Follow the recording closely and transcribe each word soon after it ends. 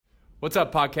What's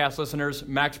up, podcast listeners?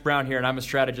 Max Brown here, and I'm a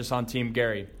strategist on Team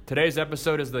Gary. Today's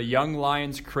episode is the Young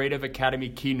Lions Creative Academy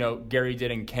keynote Gary did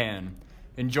in Cannes.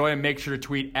 Enjoy and make sure to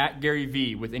tweet at Gary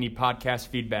V with any podcast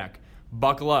feedback.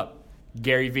 Buckle up.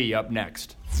 Gary V up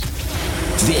next.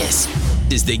 This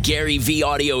is the Gary V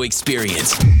audio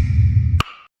experience.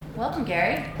 Welcome,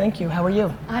 Gary. Thank you. How are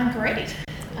you? I'm great.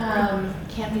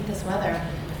 Can't beat this weather.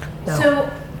 No.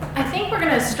 So I think we're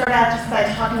going to start out just by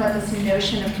talking about this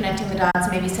notion of connecting the dots,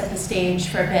 maybe set the stage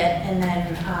for a bit, and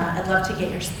then I'd love to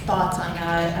get your thoughts on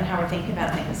how we're thinking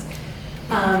about things.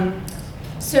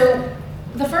 So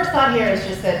the first thought here is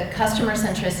just that customer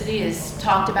centricity is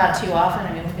talked about too often.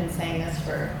 I mean, we've been saying this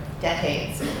for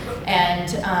decades,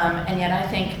 and yet I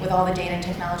think with all the data and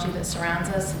technology that surrounds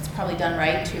us, it's probably done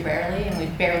right too rarely, and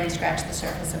we've barely scratched the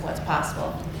surface of what's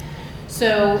possible.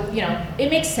 So, it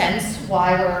makes sense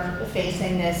why we're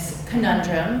facing this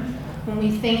conundrum when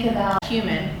we think about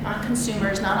human, not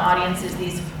consumers, not audiences,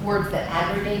 these words that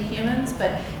aggregate humans,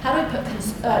 but how do we put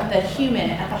the human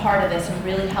at the heart of this and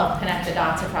really help connect the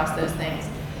dots across those things?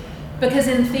 Because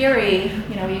in theory,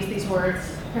 we use these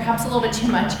words perhaps a little bit too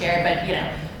much, Gary,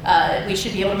 but we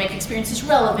should be able to make experiences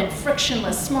relevant,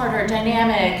 frictionless, smarter,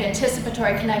 dynamic,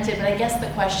 anticipatory, connected, but I guess the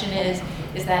question is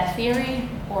that theory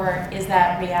or is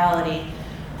that reality?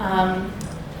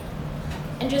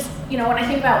 And just, when I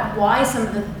think about why some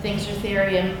of the things are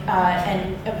theory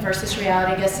and versus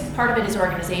reality, I guess part of it is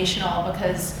organizational,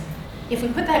 because if we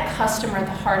put that customer at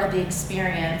the heart of the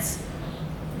experience,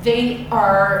 they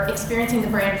are experiencing the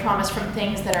brand promise from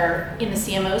things that are in the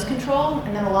CMO's control,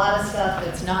 and then a lot of stuff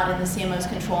that's not in the CMO's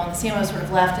control, and the CMO's sort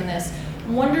of left in this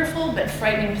wonderful but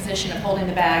frightening position of holding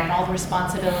the bag and all the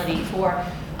responsibility for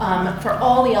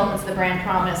all the elements of the brand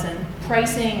promise, and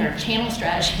pricing or channel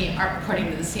strategy aren't reporting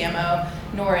to the CMO,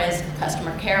 nor is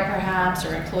customer care perhaps,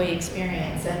 or employee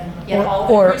experience, and yet all of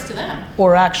it accrues to them.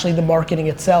 Or actually the marketing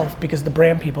itself, because the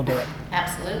brand people do it.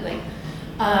 Absolutely.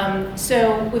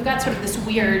 So we've got sort of this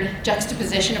weird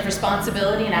juxtaposition of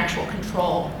responsibility and actual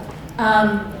control.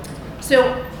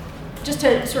 So just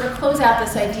to sort of close out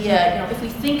this idea, if we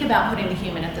think about putting the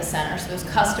human at the center, so those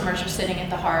customers are sitting at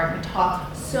the heart. We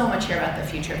talk so much here about the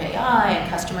future of AI and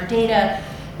customer data,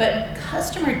 but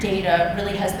customer data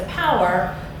really has the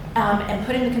power, and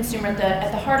putting the consumer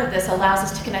at the heart of this allows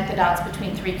us to connect the dots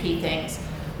between three key things.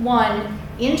 One,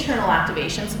 internal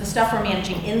activation, so the stuff we're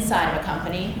managing inside of a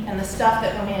company, and the stuff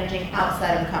that we're managing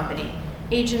outside of a company.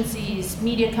 Agencies,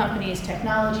 media companies,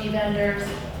 technology vendors,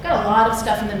 got a lot of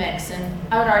stuff in the mix, and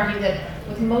I would argue that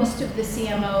with most of the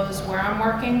CMOs where I'm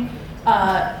working,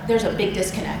 there's a big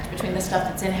disconnect between the stuff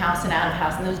that's in-house and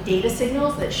out-of-house, and those data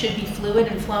signals that should be fluid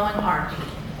and flowing aren't.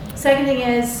 Second thing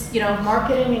is,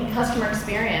 marketing and customer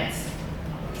experience.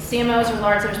 CMOs are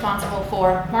largely responsible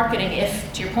for marketing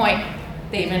if, to your point,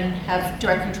 they even have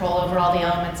direct control over all the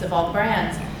elements of all the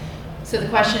brands. So the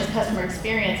question is, customer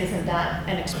experience, isn't that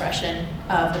an expression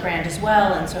of the brand as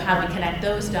well? And so how do we connect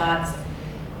those dots?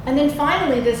 And then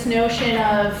finally, this notion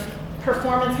of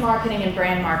performance marketing and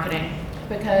brand marketing,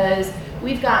 because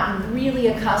we've gotten really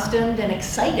accustomed and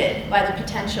excited by the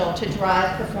potential to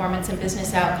drive performance and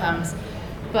business outcomes.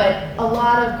 But a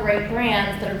lot of great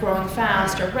brands that are growing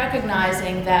fast are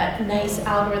recognizing that nice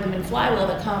algorithm and flywheel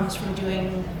that comes from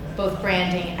doing both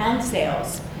branding and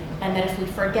sales, and that if we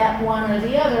forget one or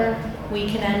the other, we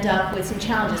can end up with some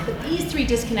challenges. But these three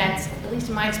disconnects, at least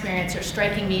in my experience, are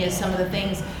striking me as some of the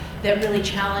things that really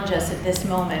challenge us at this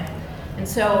moment. And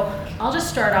so I'll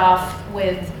just start off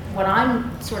with what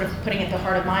I'm sort of putting at the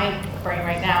heart of my brain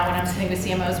right now when I'm sitting with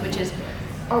CMOs, which is,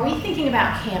 are we thinking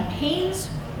about campaigns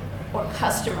or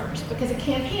customers? Because a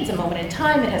campaign's a moment in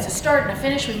time, it has a start and a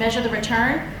finish, we measure the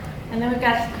return, and then we've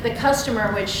got the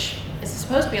customer, which is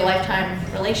supposed to be a lifetime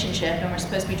relationship, and we're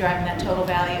supposed to be driving that total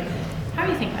value. How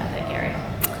do you think about that, Gary?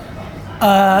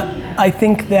 I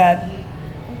think that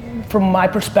from my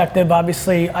perspective,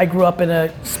 obviously, I grew up in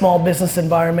a small business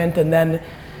environment and then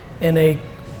in a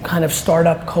kind of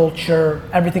startup culture.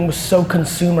 Everything was so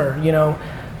consumer,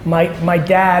 My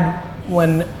dad,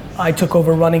 when I took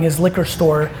over running his liquor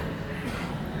store,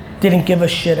 didn't give a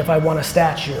shit if I won a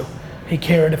statue. He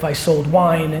cared if I sold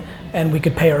wine and we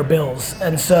could pay our bills.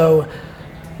 And so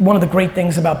one of the great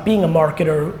things about being a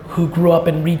marketer who grew up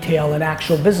in retail and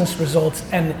actual business results,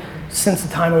 and since the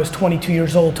time I was 22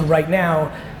 years old to right now,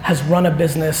 has run a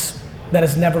business that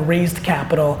has never raised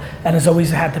capital and has always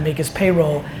had to make his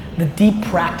payroll. The deep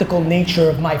practical nature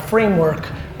of my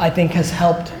framework, I think, has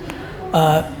helped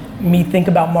me think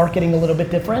about marketing a little bit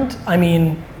different. I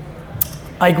mean,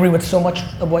 I agree with so much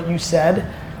of what you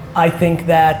said. I think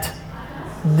that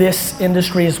this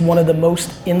industry is one of the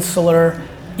most insular,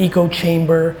 echo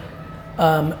chamber,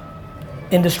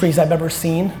 industries I've ever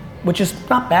seen, which is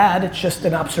not bad, it's just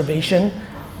an observation.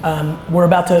 We're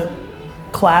about to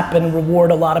clap and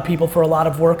reward a lot of people for a lot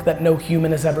of work that no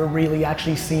human has ever really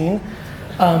actually seen.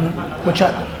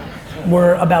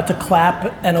 We're about to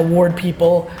clap and award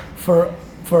people for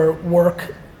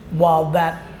work while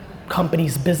that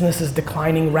company's business is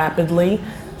declining rapidly.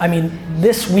 I mean,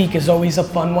 this week is always a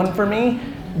fun one for me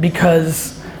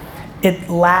because it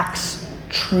lacks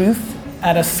truth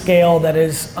at a scale that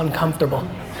is uncomfortable.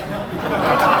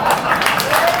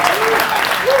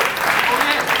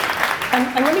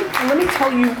 And let me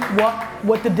tell you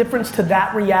what the difference to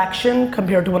that reaction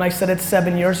compared to when I said it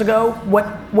 7 years ago.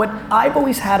 What I've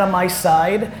always had on my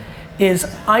side is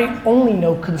I only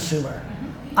know consumer.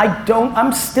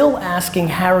 I'm still asking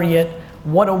Harriet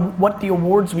what the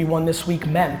awards we won this week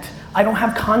meant. I don't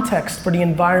have context for the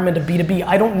environment of B2B.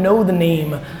 I don't know the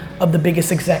name of the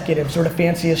biggest executives or the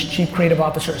fanciest chief creative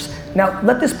officers. Now,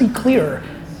 let this be clear.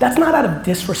 That's not out of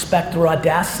disrespect or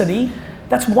audacity.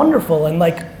 That's wonderful and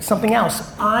like something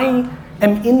else. I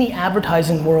am in the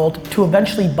advertising world to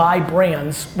eventually buy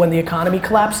brands when the economy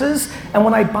collapses, and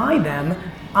when I buy them,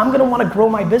 I'm gonna wanna grow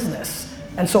my business.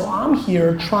 And so I'm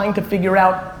here trying to figure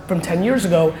out from 10 years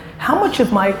ago, how much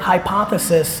of my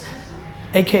hypothesis,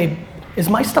 aka, is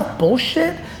my stuff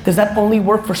bullshit? Does that only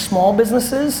work for small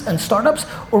businesses and startups?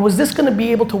 Or was this gonna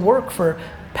be able to work for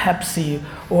Pepsi?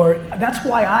 Or that's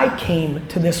why I came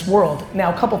to this world.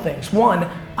 Now, a couple things. One,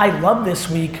 I love this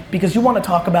week because you wanna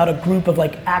talk about a group of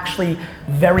like actually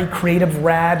very creative,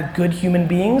 rad, good human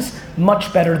beings,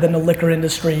 much better than the liquor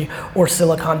industry or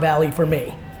Silicon Valley for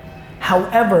me.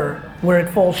 However, where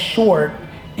it falls short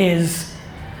is,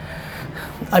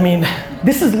 I mean,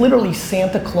 this is literally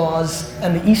Santa Claus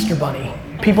and the Easter Bunny.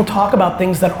 People talk about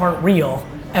things that aren't real,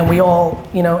 and we all,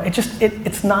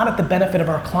 it's not at the benefit of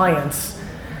our clients.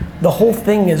 The whole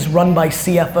thing is run by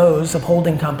CFOs of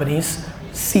holding companies,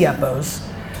 CFOs,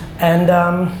 and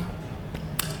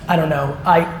I don't know.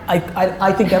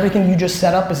 I think everything you just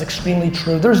set up is extremely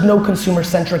true. There's no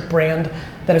consumer-centric brand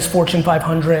that is Fortune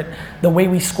 500. The way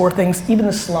we score things, even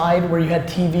the slide where you had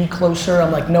TV closer,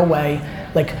 I'm like, no way.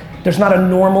 Like, there's not a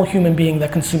normal human being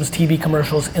that consumes TV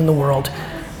commercials in the world.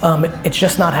 It's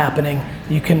just not happening.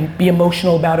 You can be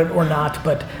emotional about it or not,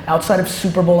 but outside of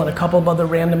Super Bowl and a couple of other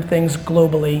random things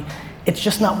globally, it's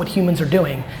just not what humans are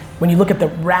doing. When you look at the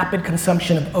rapid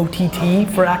consumption of OTT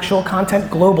for actual content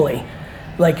globally,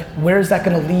 like, where is that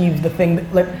gonna leave the thing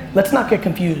let's not get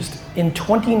confused. In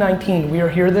 2019, we are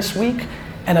here this week,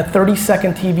 and a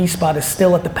 30-second TV spot is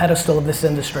still at the pedestal of this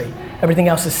industry. Everything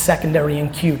else is secondary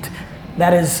and cute.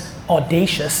 That is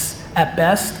audacious at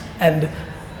best and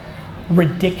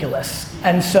ridiculous.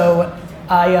 And so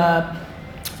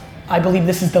I believe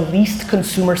this is the least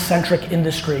consumer-centric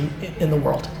industry in the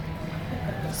world.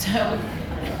 So,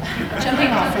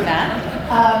 jumping off from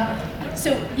that,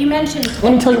 so you mentioned...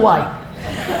 Let me tell you why.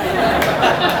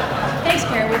 Thanks,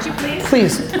 Gary, would you please?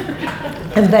 Please,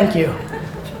 and thank you.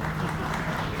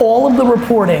 All of the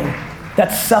reporting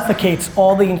that suffocates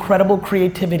all the incredible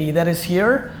creativity that is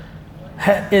here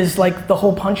is like the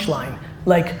whole punchline.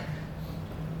 Like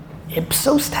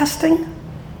Ipsos testing,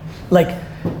 like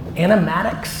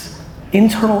animatics,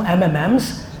 internal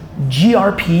MMMs,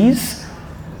 GRPs,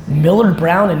 Millard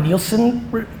Brown and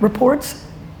Nielsen reports.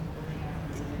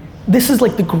 This is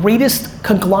like the greatest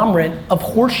conglomerate of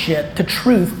horseshit to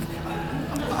truth,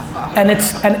 and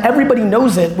everybody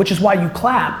knows it, which is why you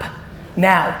clap.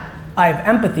 Now, I have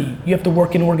empathy. You have to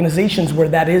work in organizations where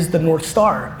that is the North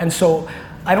Star. And so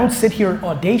I don't sit here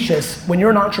audacious. When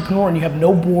you're an entrepreneur and you have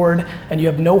no board and you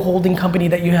have no holding company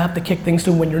that you have to kick things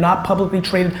to, when you're not publicly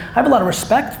traded, I have a lot of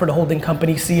respect for the holding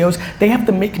company CEOs. They have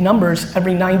to make numbers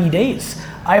every 90 days.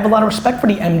 I have a lot of respect for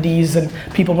the MDs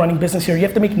and people running business here. You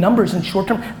have to make numbers in short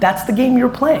term. That's the game you're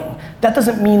playing. That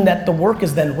doesn't mean that the work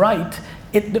is then right.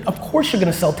 Of course you're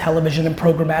gonna sell television and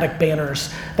programmatic banners.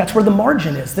 That's where the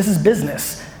margin is. This is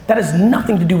business. That has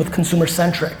nothing to do with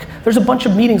consumer-centric. There's a bunch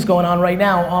of meetings going on right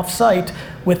now off-site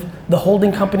with the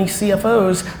holding company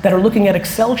CFOs that are looking at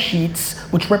Excel sheets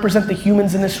which represent the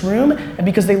humans in this room, and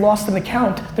because they lost an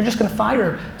account, they're just gonna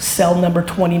fire cell number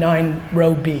 29,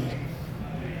 row B.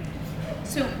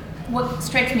 So what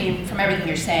strikes me from everything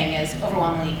you're saying is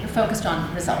overwhelmingly you're focused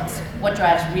on results. What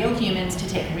drives real humans to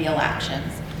take real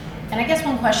actions? And I guess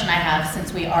one question I have,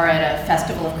 since we are at a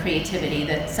festival of creativity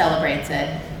that celebrates it,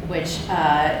 which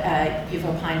you've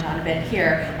opined on a bit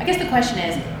here, I guess the question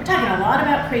is, we're talking a lot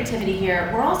about creativity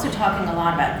here. We're also talking a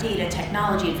lot about data,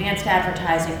 technology, advanced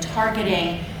advertising,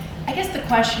 targeting. I guess the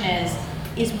question is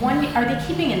are they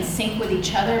keeping in sync with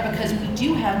each other? Because we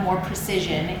do have more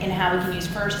precision in how we can use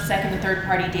first, second, and third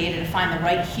party data to find the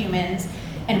right humans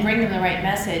and bring them the right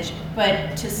message.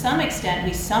 But to some extent,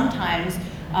 we sometimes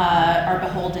are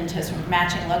beholden to sort of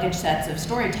matching luggage sets of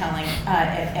storytelling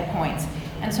at points.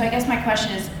 And so I guess my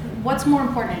question is, what's more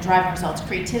important in driving results?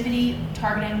 Creativity,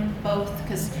 targeting, both?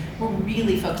 Because we're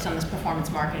really focused on this performance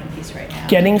marketing piece right now.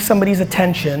 Getting somebody's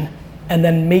attention and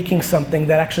then making something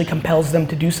that actually compels them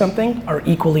to do something are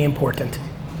equally important.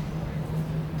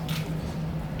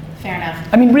 Fair enough.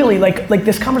 I mean, really, like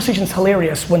this conversation is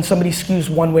hilarious when somebody skews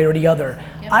one way or the other.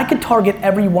 Yep. I could target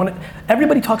everyone.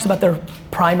 Everybody talks about their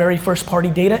primary first-party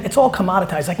data. It's all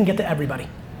commoditized. I can get to everybody.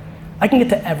 I can get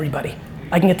to everybody.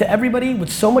 I can get to everybody with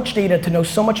so much data to know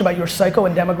so much about your psycho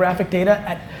and demographic data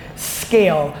at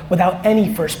scale without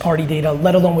any first-party data,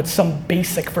 let alone with some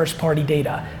basic first-party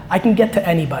data. I can get to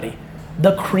anybody.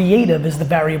 The creative is the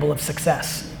variable of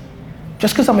success.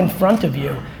 Just because I'm in front of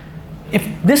you, if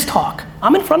this talk,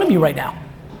 I'm in front of you right now.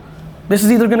 This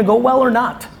is either gonna go well or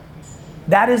not.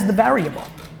 That is the variable.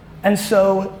 And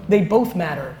so they both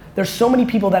matter. There's so many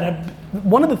people that have,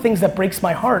 one of the things that breaks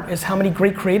my heart is how many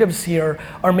great creatives here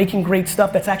are making great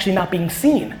stuff that's actually not being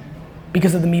seen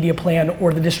because of the media plan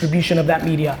or the distribution of that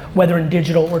media, whether in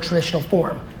digital or traditional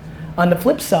form. On the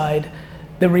flip side,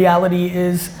 the reality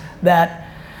is that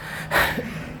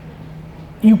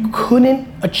you couldn't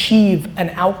achieve an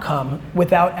outcome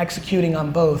without executing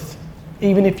on both,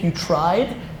 even if you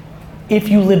tried, if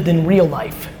you lived in real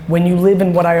life. When you live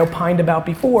in what I opined about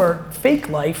before, fake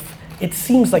life, it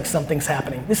seems like something's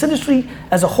happening. This industry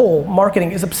as a whole,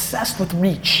 marketing, is obsessed with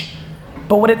reach.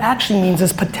 But what it actually means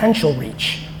is potential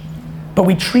reach. But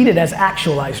we treat it as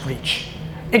actualized reach.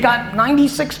 It got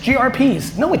 96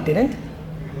 GRPs. No, it didn't.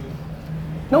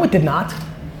 No, it did not.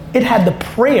 It had the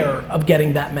prayer of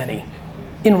getting that many.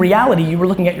 In reality, you were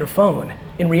looking at your phone.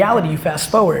 In reality, you fast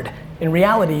forward. In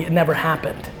reality, it never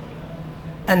happened.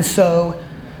 And so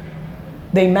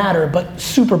they matter, but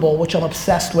Super Bowl, which I'm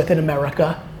obsessed with in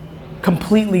America,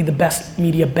 completely the best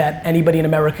media bet anybody in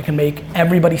America can make.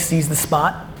 Everybody sees the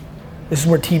spot. This is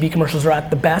where TV commercials are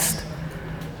at the best.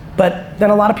 But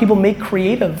then a lot of people make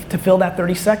creative to fill that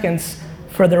 30 seconds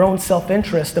for their own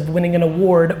self-interest of winning an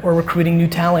award or recruiting new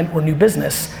talent or new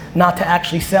business, not to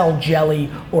actually sell jelly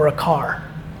or a car.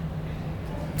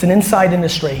 It's an inside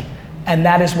industry, and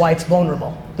that is why it's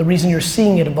vulnerable. The reason you're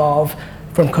seeing it evolve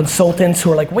from consultants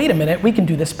who are like, wait a minute, we can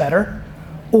do this better,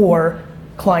 or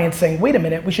clients saying, wait a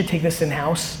minute, we should take this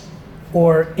in-house,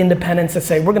 or independents that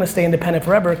say, we're gonna stay independent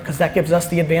forever because that gives us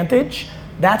the advantage.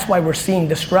 That's why we're seeing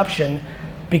disruption,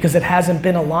 because it hasn't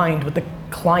been aligned with the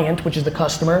client, which is the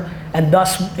customer, and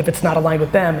thus, if it's not aligned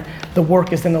with them, the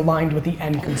work isn't aligned with the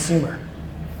end consumer.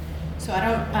 So I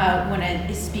don't want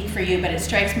to speak for you, but it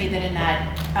strikes me that in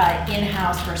that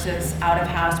in-house versus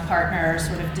out-of-house partner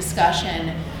sort of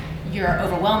discussion, your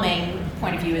overwhelming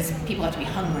point of view is people have to be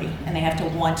hungry and they have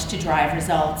to want to drive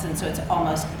results, and so it's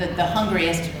almost the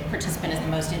hungriest participant is the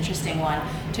most interesting one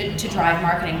to drive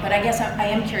marketing. But I guess I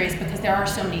am curious, because there are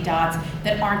so many dots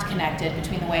that aren't connected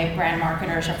between the way brand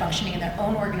marketers are functioning in their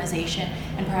own organization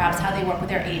and perhaps how they work with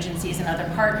their agencies and other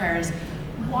partners.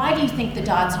 Why do you think the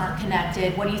dots aren't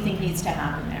connected? What do you think needs to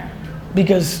happen there?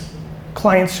 Because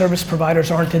client service providers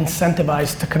aren't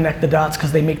incentivized to connect the dots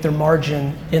because they make their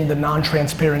margin in the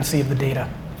non-transparency of the data.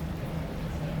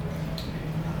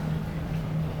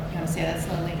 You want to say that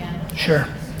slowly again? Sure.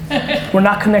 We're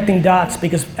not connecting dots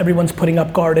because everyone's putting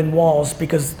up garden walls,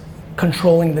 because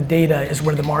controlling the data is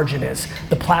where the margin is.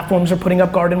 The platforms are putting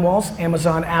up garden walls.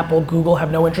 Amazon, Apple, Google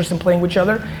have no interest in playing with each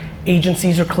other.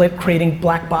 Agencies are creating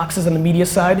black boxes on the media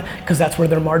side because that's where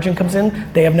their margin comes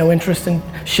in. They have no interest in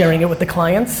sharing it with the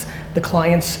clients. The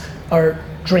clients are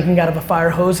drinking out of a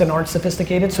fire hose and aren't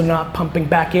sophisticated, so not pumping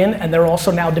back in. And they're also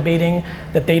now debating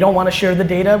that they don't want to share the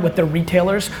data with their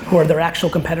retailers, who are their actual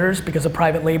competitors, because of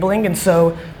private labeling. And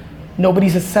so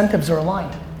nobody's incentives are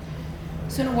aligned.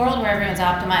 So in a world where everyone's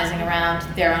optimizing around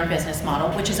their own business model,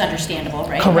 which is understandable,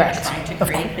 right? Correct. They're trying to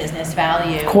create business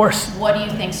value. Of course. What do you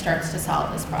think starts to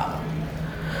solve this problem?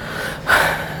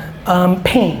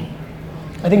 Pain.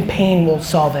 I think pain will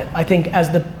solve it. I think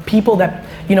as the people that,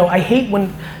 I hate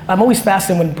when, I'm always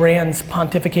fascinated when brands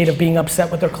pontificate of being upset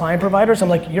with their client providers. I'm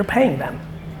like, you're paying them.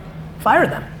 Fire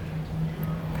them.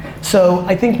 So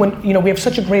I think when, we have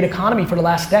such a great economy for the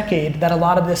last decade that a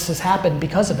lot of this has happened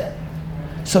because of it.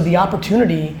 So the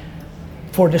opportunity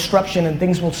for disruption and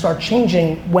things will start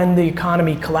changing when the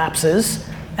economy collapses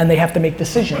and they have to make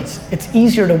decisions. It's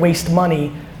easier to waste money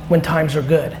when times are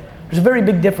good. There's a very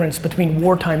big difference between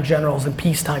wartime generals and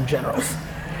peacetime generals.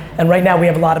 And right now we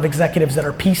have a lot of executives that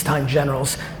are peacetime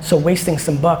generals, so wasting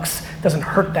some bucks doesn't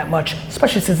hurt that much,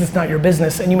 especially since it's not your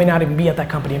business and you may not even be at that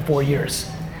company in 4 years.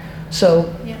 So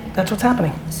that's what's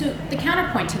happening. So the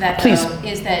counterpoint to that, Please. though,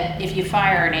 is that if you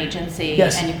fire an agency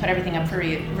and you put everything up for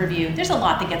review, there's a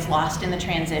lot that gets lost in the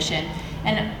transition.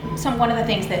 And one of the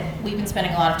things that we've been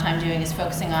spending a lot of time doing is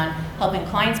focusing on helping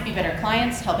clients be better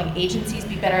clients, helping agencies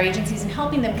be better agencies, and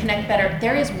helping them connect better.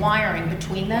 There is wiring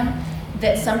between them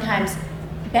that sometimes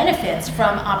benefits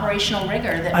from operational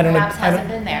rigor that perhaps hasn't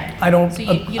been there. So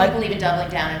you don't believe in doubling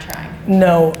down and trying?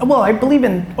 No. Well, I believe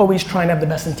in always trying to have the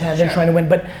best intent and trying to win,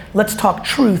 but let's talk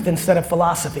truth instead of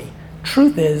philosophy.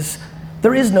 Truth is,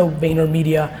 there is no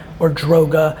VaynerMedia or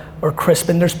Droga or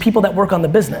Crispin. There's people that work on the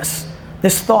business.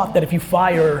 This thought that if you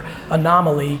fire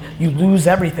Anomaly, you lose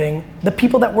everything. The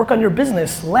people that work on your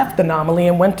business left Anomaly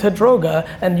and went to Droga,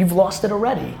 and you've lost it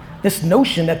already. This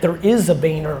notion that there is a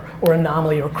Vayner or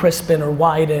Anomaly or Crispin or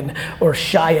Wyden or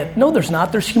Chiat. No, there's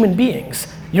not. There's human beings.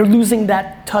 You're losing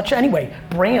that touch anyway.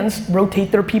 Brands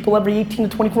rotate their people every 18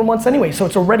 to 24 months anyway, so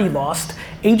it's already lost.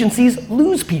 Agencies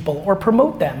lose people or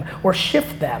promote them or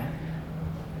shift them.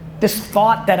 This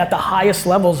thought that at the highest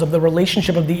levels of the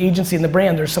relationship of the agency and the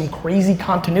brand, there's some crazy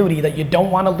continuity that you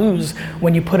don't want to lose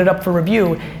when you put it up for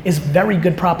review is very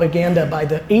good propaganda by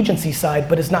the agency side,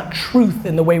 but is not truth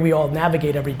in the way we all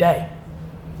navigate every day.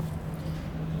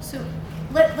 So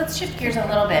let's shift gears a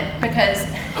little bit, because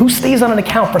who stays on an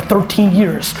account for 13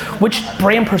 years? Which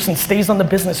brand person stays on the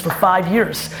business for 5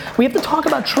 years? We have to talk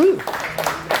about truth.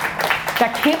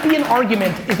 That can't be an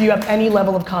argument if you have any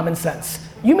level of common sense.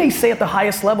 You may say at the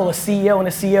highest level a CEO and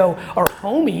a CEO are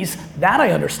homies, that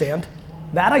I understand,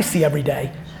 that I see every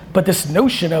day. But this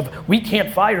notion of we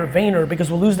can't fire Vayner because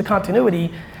we'll lose the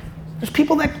continuity, there's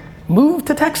people that move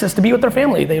to Texas to be with their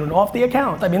family, they're off the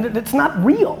account. I mean, it's not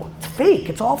real, it's fake,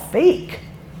 it's all fake.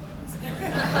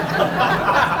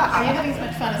 Are you having as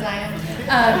much fun as I am?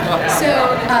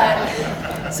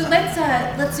 So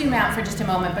let's zoom out for just a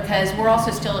moment, because we're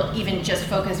also still even just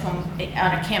focused on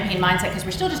a campaign mindset, because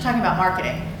we're still just talking about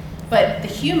marketing. But the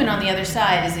human on the other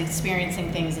side is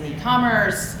experiencing things in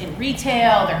e-commerce, in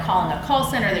retail, they're calling a call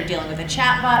center, they're dealing with a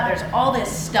chatbot, there's all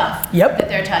this stuff that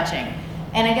they're touching.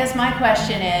 And I guess my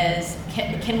question is,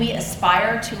 can we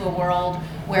aspire to a world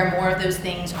where more of those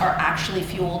things are actually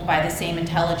fueled by the same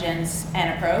intelligence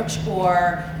and approach,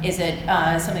 or is it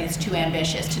something that's too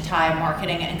ambitious to tie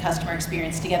marketing and customer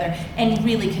experience together and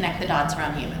really connect the dots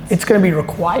around humans? It's going to be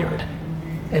required.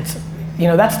 That's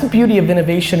the beauty of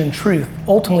innovation and truth.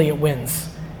 Ultimately, it wins.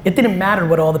 It didn't matter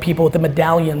what all the people with the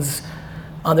medallions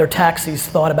on their taxis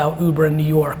thought about Uber in New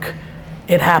York.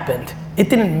 It happened. It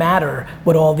didn't matter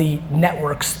what all the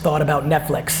networks thought about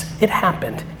Netflix. It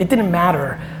happened. It didn't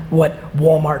matter what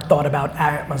Walmart thought about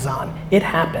Amazon. It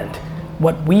happened.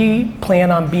 What we plan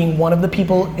on being one of the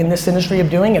people in this industry of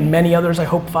doing, and many others I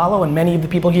hope follow, and many of the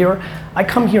people here, I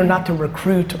come here not to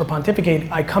recruit or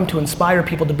pontificate, I come to inspire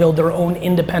people to build their own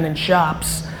independent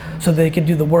shops so that they can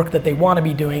do the work that they want to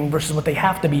be doing versus what they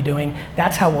have to be doing.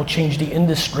 That's how we'll change the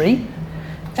industry.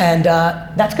 And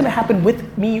that's gonna happen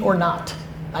with me or not.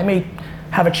 I may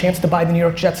have a chance to buy the New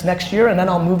York Jets next year and then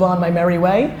I'll move on my merry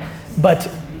way. But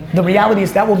the reality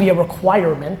is that will be a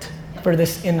requirement for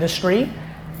this industry.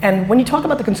 And when you talk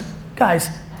about guys,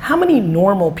 how many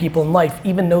normal people in life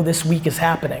even know this week is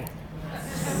happening?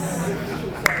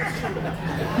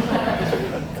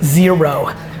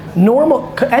 0.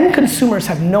 Normal end consumers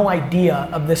have no idea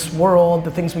of this world,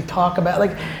 the things we talk about.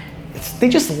 They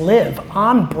just live.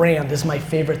 On brand is my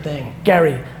favorite thing.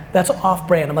 Gary, that's off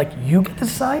brand. I'm like, you get to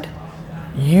decide?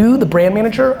 You, the brand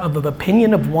manager of an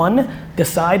opinion of one,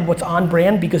 decide what's on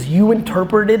brand because you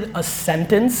interpreted a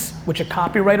sentence which a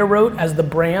copywriter wrote as the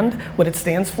brand, what it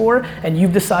stands for, and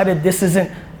you've decided this isn't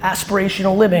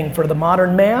aspirational living for the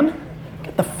modern man?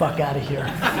 Get the fuck out of here.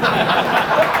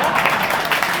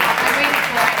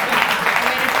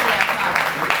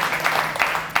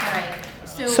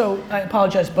 So I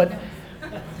apologize, but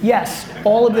yes,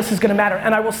 all of this is gonna matter.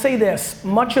 And I will say this,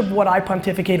 much of what I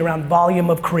pontificate around volume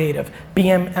of creative,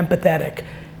 being empathetic,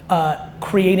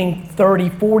 creating 30,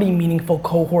 40 meaningful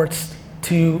cohorts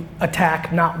to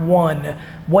attack, not one.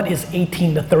 What is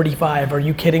 18 to 35? Are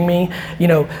you kidding me?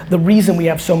 The reason we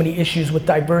have so many issues with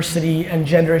diversity and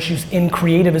gender issues in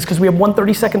creative is because we have one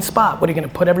 30-second spot. What, are you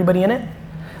gonna put everybody in it?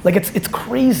 It's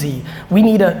crazy. We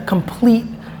need a complete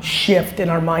shift in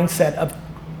our mindset of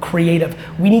creative.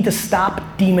 We need to stop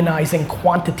demonizing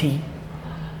quantity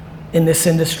in this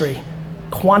industry.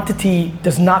 Quantity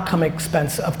does not come at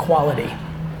expense of quality.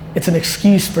 It's an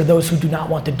excuse for those who do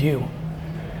not want to do.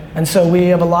 And so we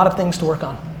have a lot of things to work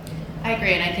on. I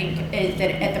agree, and I think that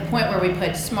at the point where we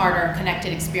put smarter,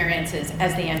 connected experiences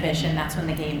as the ambition, that's when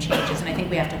the game changes, and I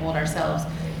think we have to hold ourselves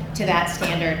to that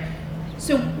standard.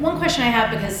 So one question I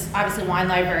have, because obviously Wine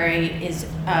Library is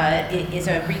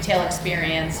a retail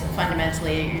experience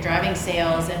fundamentally. You're driving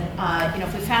sales, and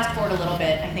if we fast forward a little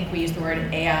bit, I think we use the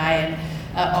word AI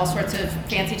and all sorts of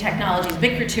fancy technologies, a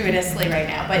bit gratuitously right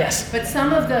now. But Yes. But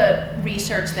some of the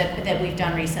research that we've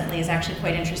done recently is actually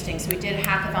quite interesting. So we did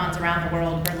hackathons around the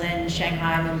world: Berlin,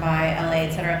 Shanghai, Mumbai, LA,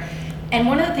 et cetera. And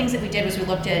one of the things that we did was we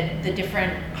looked at the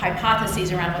different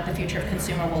hypotheses around what the future of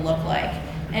consumer will look like.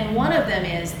 And one of them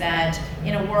is that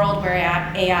in a world where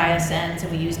AI ascends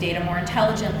and we use data more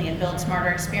intelligently and build smarter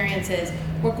experiences,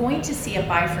 we're going to see a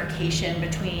bifurcation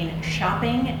between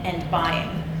shopping and buying,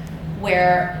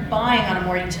 where buying on a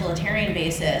more utilitarian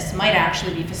basis might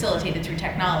actually be facilitated through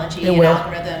technology and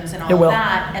algorithms and all of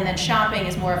that, and then shopping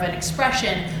is more of an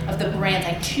expression of the brand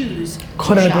I choose to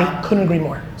shop. Couldn't agree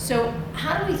more. So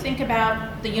how do we think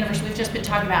about the universe we've just been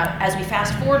talking about as we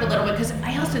fast forward a little bit? Because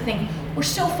I also think we're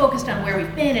so focused on where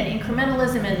we've been and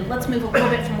incrementalism and let's move a little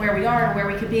bit from where we are to where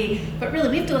we could be, but really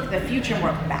we have to look at the future and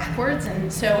work backwards.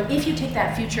 And so if you take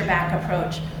that future back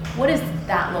approach, what does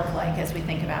that look like as we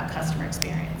think about customer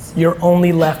experience? You're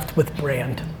only left with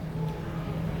brand.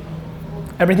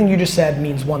 Everything you just said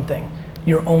means one thing.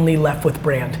 You're only left with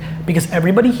brand. Because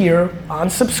everybody here on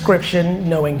subscription,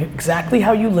 knowing exactly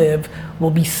how you live, will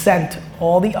be sent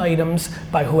all the items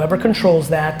by whoever controls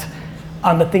that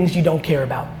on the things you don't care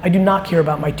about. I do not care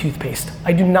about my toothpaste.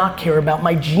 I do not care about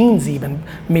my jeans even,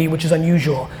 which is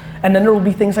unusual. And then there will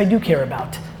be things I do care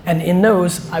about. And in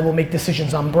those, I will make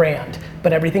decisions on brand.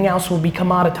 But everything else will be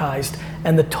commoditized,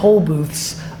 and the toll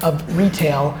booths of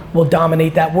retail will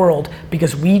dominate that world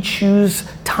because we choose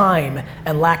time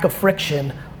and lack of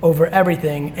friction over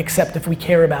everything except if we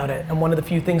care about it. And one of the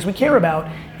few things we care about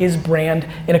is brand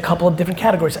in a couple of different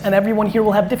categories. And everyone here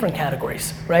will have different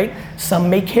categories, right? Some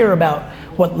may care about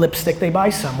what lipstick they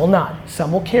buy, some will not.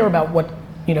 Some will care about what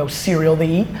cereal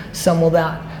they eat, some will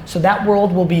not. So that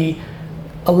world will be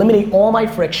eliminate all my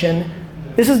friction.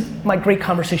 This is my great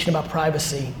conversation about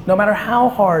privacy. No matter how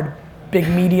hard big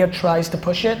media tries to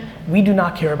push it, we do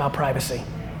not care about privacy.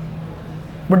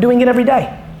 We're doing it every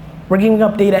day. We're giving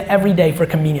up data every day for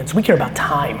convenience. We care about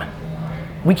time.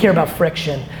 We care about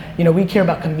friction. We care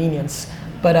about convenience.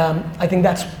 But I think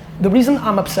that's the reason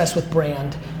I'm obsessed with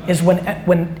brand is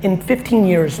when in 15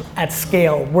 years at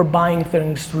scale, we're buying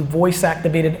things through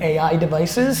voice-activated AI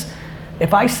devices.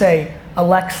 If I say,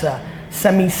 Alexa,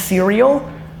 send me cereal,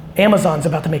 Amazon's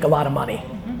about to make a lot of money.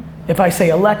 If I say,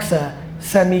 Alexa,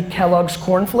 send me Kellogg's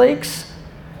cornflakes,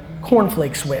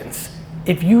 cornflakes wins.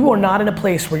 If you are not in a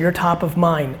place where you're top of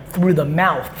mind through the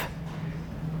mouth,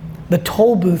 the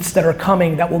toll booths that are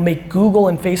coming that will make Google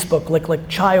and Facebook look like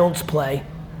child's play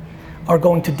are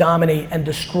going to dominate and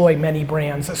destroy many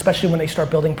brands, especially when they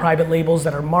start building private labels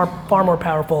that are far more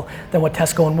powerful than what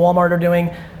Tesco and Walmart are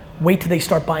doing. Wait till they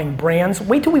start buying brands.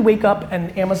 Wait till we wake up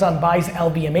and Amazon buys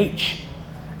LVMH.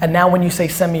 And now when you say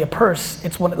send me a purse,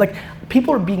 it's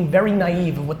people are being very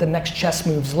naive of what the next chess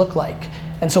moves look like.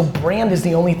 And so brand is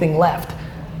the only thing left.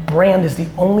 Brand is the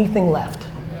only thing left.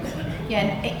 Yeah,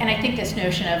 and I think this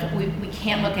notion of we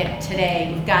can't look at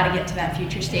today, we've got to get to that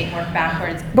future state and work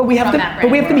backwards. But we have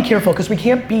to be careful because we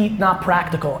can't be not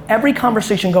practical. Every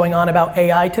conversation going on about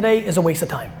AI today is a waste of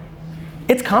time.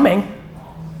 It's coming.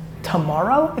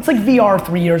 Tomorrow? It's like VR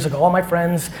 3 years ago. All my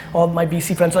friends, all my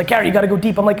VC friends are like, Gary, you gotta go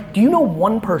deep. I'm like, do you know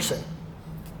one person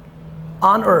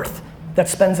on earth that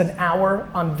spends an hour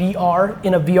on VR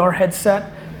in a VR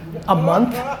headset a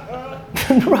month?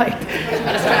 Right.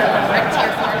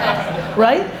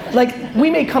 Right? Like,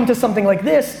 we may come to something like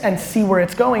this and see where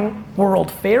it's going, World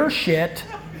Fair shit,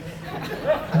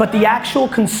 but the actual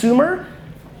consumer,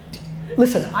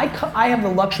 listen, I have the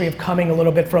luxury of coming a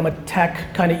little bit from a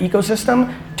tech kind of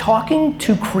ecosystem. Talking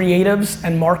to creatives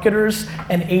and marketers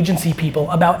and agency people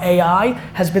about AI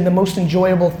has been the most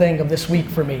enjoyable thing of this week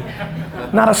for me.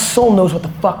 Not a soul knows what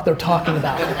the fuck they're talking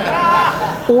about.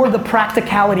 Or the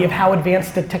practicality of how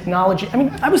advanced the technology. I mean,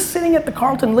 I was sitting at the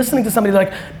Carlton listening to somebody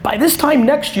like, by this time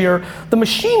next year, the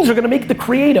machines are gonna make the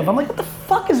creative. I'm like, what the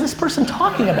fuck is this person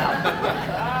talking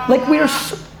about? Like we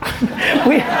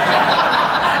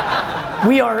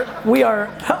are,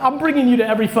 I'm bringing you to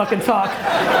every fucking talk.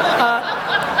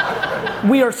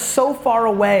 We are so far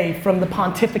away from the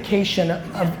pontification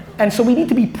of, and so we need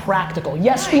to be practical.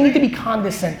 Yes, we need to be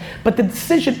condescending, but the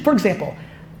decision, for example,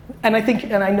 and I think,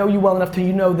 and I know you well enough to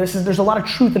know this, there's a lot of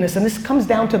truth in this, and this comes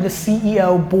down to the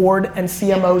CEO, board, and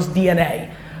CMO's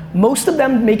DNA. Most of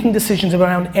them making decisions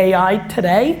around AI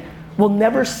today will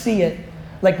never see it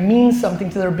like mean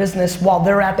something to their business while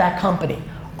they're at that company.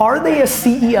 Are they a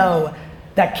CEO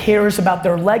that cares about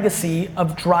their legacy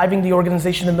of driving the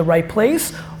organization in the right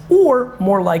place? Or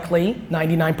more likely,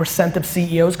 99% of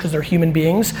CEOs, because they're human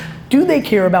beings, do they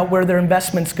care about where their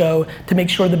investments go to make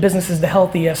sure the business is the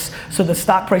healthiest, so the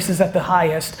stock price is at the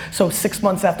highest, so 6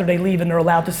 months after they leave and they're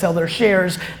allowed to sell their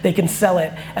shares, they can sell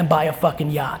it and buy a fucking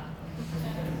yacht.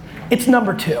 It's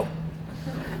number 2.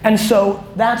 And so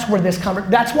that's where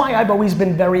that's why I've always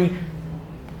been very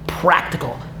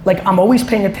practical. Like, I'm always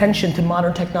paying attention to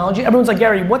modern technology. Everyone's like,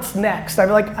 Gary, what's next? I'm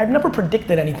like, I've never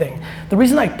predicted anything. The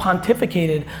reason I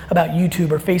pontificated about YouTube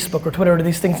or Facebook or Twitter or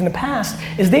these things in the past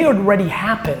is they already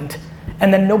happened,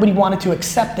 and then nobody wanted to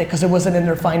accept it because it wasn't in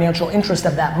their financial interest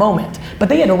at that moment. But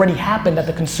they had already happened at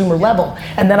the consumer level,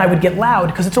 and then I would get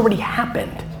loud because it's already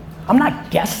happened. I'm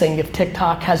not guessing if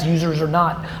TikTok has users or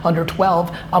not under 12.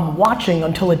 I'm watching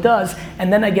until it does,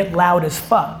 and then I get loud as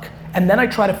fuck. And then I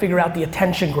try to figure out the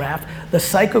attention graph, the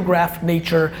psychograph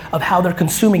nature of how they're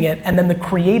consuming it, and then the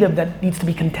creative that needs to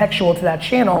be contextual to that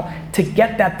channel to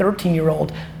get that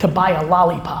 13-year-old to buy a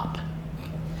lollipop.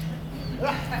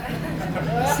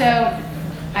 So,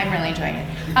 I'm really enjoying it.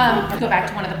 Go back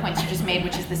to one of the points you just made,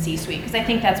 which is the C-suite, because I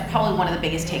think that's probably one of the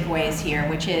biggest takeaways here,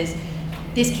 which is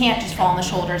this can't just fall on the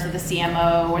shoulders of the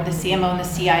CMO or the CMO and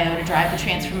the CIO to drive the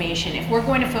transformation. If we're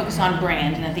going to focus on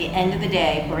brand, and at the end of the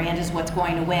day, brand is what's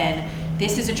going to win,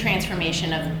 this is a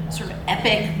transformation of sort of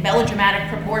epic, melodramatic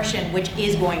proportion, which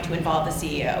is going to involve the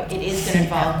CEO. It is going to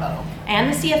involve,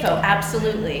 and the CFO,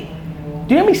 absolutely.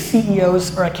 Do you know how many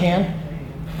CEOs are at Cannes?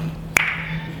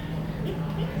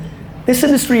 This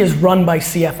industry is run by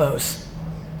CFOs.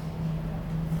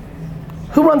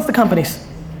 Who runs the companies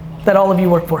that all of you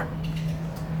work for?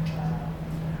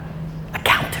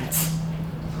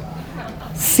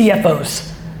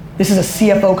 CFOs. This is a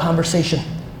CFO conversation.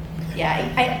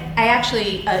 Yeah, I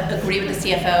actually agree with the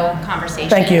CFO conversation.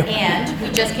 Thank you. And we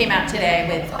just came out today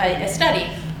with a study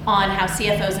on how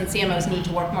CFOs and CMOs need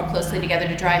to work more closely together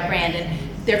to drive brand. And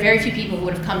there are very few people who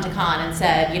would have come to Cannes and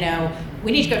said, you know,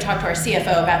 we need to go talk to our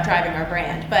CFO about driving our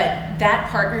brand. But that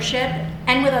partnership,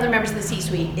 and with other members of the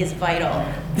C-suite, is vital.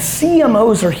 The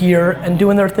CMOs are here and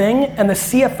doing their thing, and the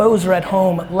CFOs are at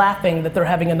home laughing that they're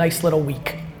having a nice little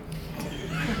week.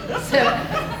 So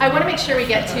I want to make sure we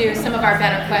get to some of our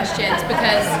better questions,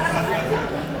 because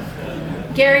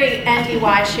Gary and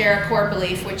EY share a core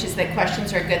belief, which is that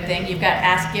questions are a good thing. You've got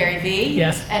Ask Gary V.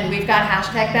 Yes. And we've got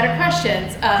hashtag better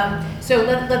questions. So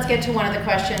let's get to one of the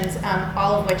questions,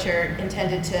 all of which are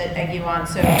intended to egg you on.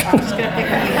 So I'm just going to pick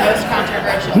the most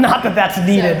controversial. Not that that's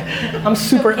needed. I'm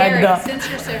super Gary, egged up. Since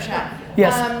you're so shy.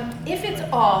 Yes. If it's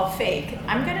all fake,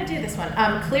 I'm going to do this one.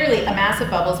 Clearly, a massive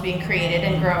bubble is being created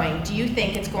and growing. Do you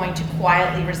think it's going to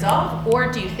quietly resolve,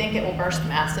 or do you think it will burst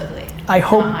massively? I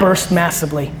hope burst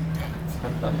massively.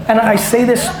 And I say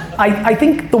this, I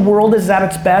think the world is at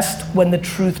its best when the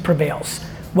truth prevails.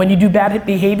 When you do bad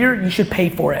behavior, you should pay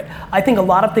for it. I think a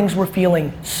lot of things we're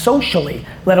feeling socially,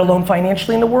 let alone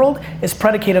financially in the world, is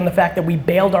predicated on the fact that we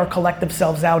bailed our collective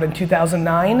selves out in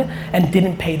 2009 and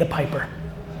didn't pay the piper.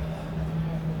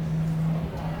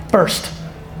 First.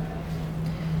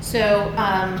 So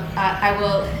I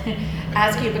will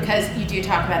ask you, because you do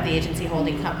talk about the agency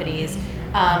holding companies,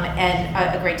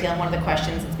 and a great deal. And one of the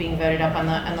questions that's being voted up on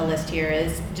the list here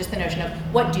is just the notion of,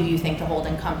 what do you think the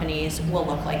holding companies will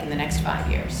look like in the next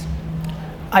 5 years?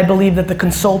 I believe that the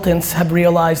consultants have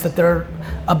realized that they're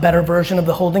a better version of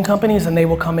the holding companies, and they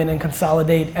will come in and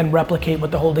consolidate and replicate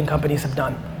what the holding companies have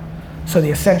done. So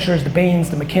the Accentures, the Bains,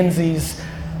 the McKinseys,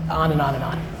 on and on and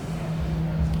on.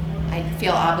 I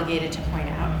feel obligated to point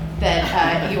out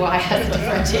that UI has a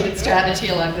differentiated strategy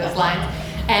along those lines,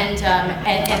 and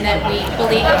that we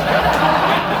believe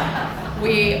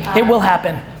it will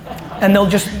happen, and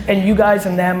and you guys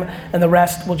and them and the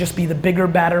rest will just be the bigger,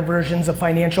 badder versions of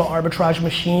financial arbitrage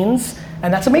machines,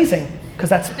 and that's amazing, because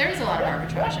there's a lot of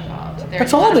arbitrage involved.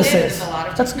 That's all this is. There's a lot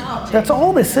of technology. That's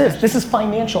all this is. This is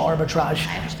financial arbitrage.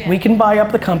 I understand. We can buy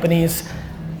up the companies,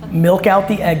 milk out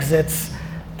the exits,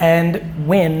 and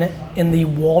win in the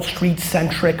Wall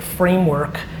Street-centric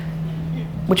framework,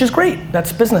 which is great.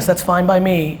 That's business, that's fine by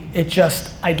me.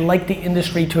 I'd like the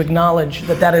industry to acknowledge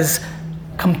that that is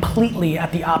completely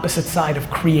at the opposite side of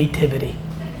creativity.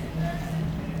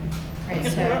 Right,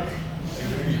 so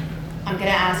I'm gonna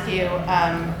ask you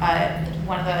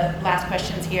one of the last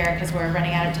questions here, because we're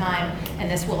running out of time,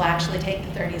 and this will actually take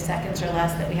the 30 seconds or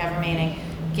less that we have remaining.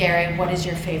 Gary, what is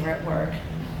your favorite word?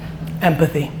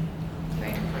 Empathy.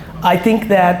 I think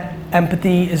that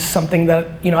empathy is something that,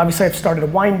 obviously I've started a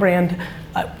wine brand.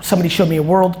 Somebody showed me a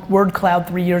word cloud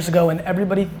 3 years ago, and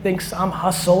everybody thinks I'm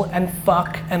hustle and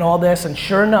fuck and all this, and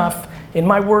sure enough, in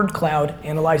my word cloud,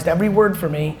 analyzed every word for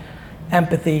me: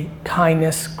 empathy,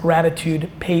 kindness, gratitude,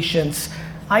 patience.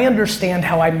 I understand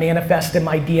how I manifest in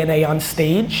my DNA on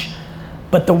stage,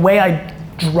 but the way I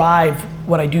drive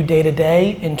what I do day to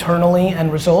day, internally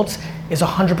and results, is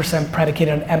 100%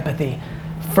 predicated on empathy.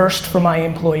 First for my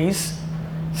employees,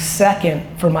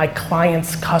 second for my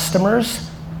clients' customers,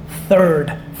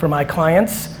 third for my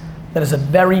clients. That is a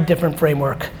very different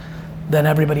framework than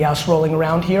everybody else rolling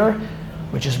around here,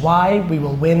 which is why we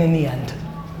will win in the end.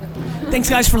 Thanks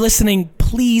guys for listening.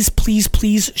 Please, please,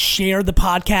 please share the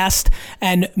podcast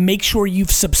and make sure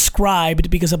you've subscribed,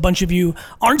 because a bunch of you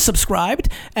aren't subscribed.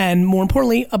 And more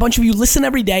importantly, a bunch of you listen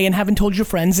every day and haven't told your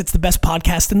friends it's the best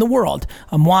podcast in the world.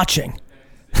 I'm watching.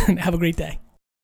 Have a great day.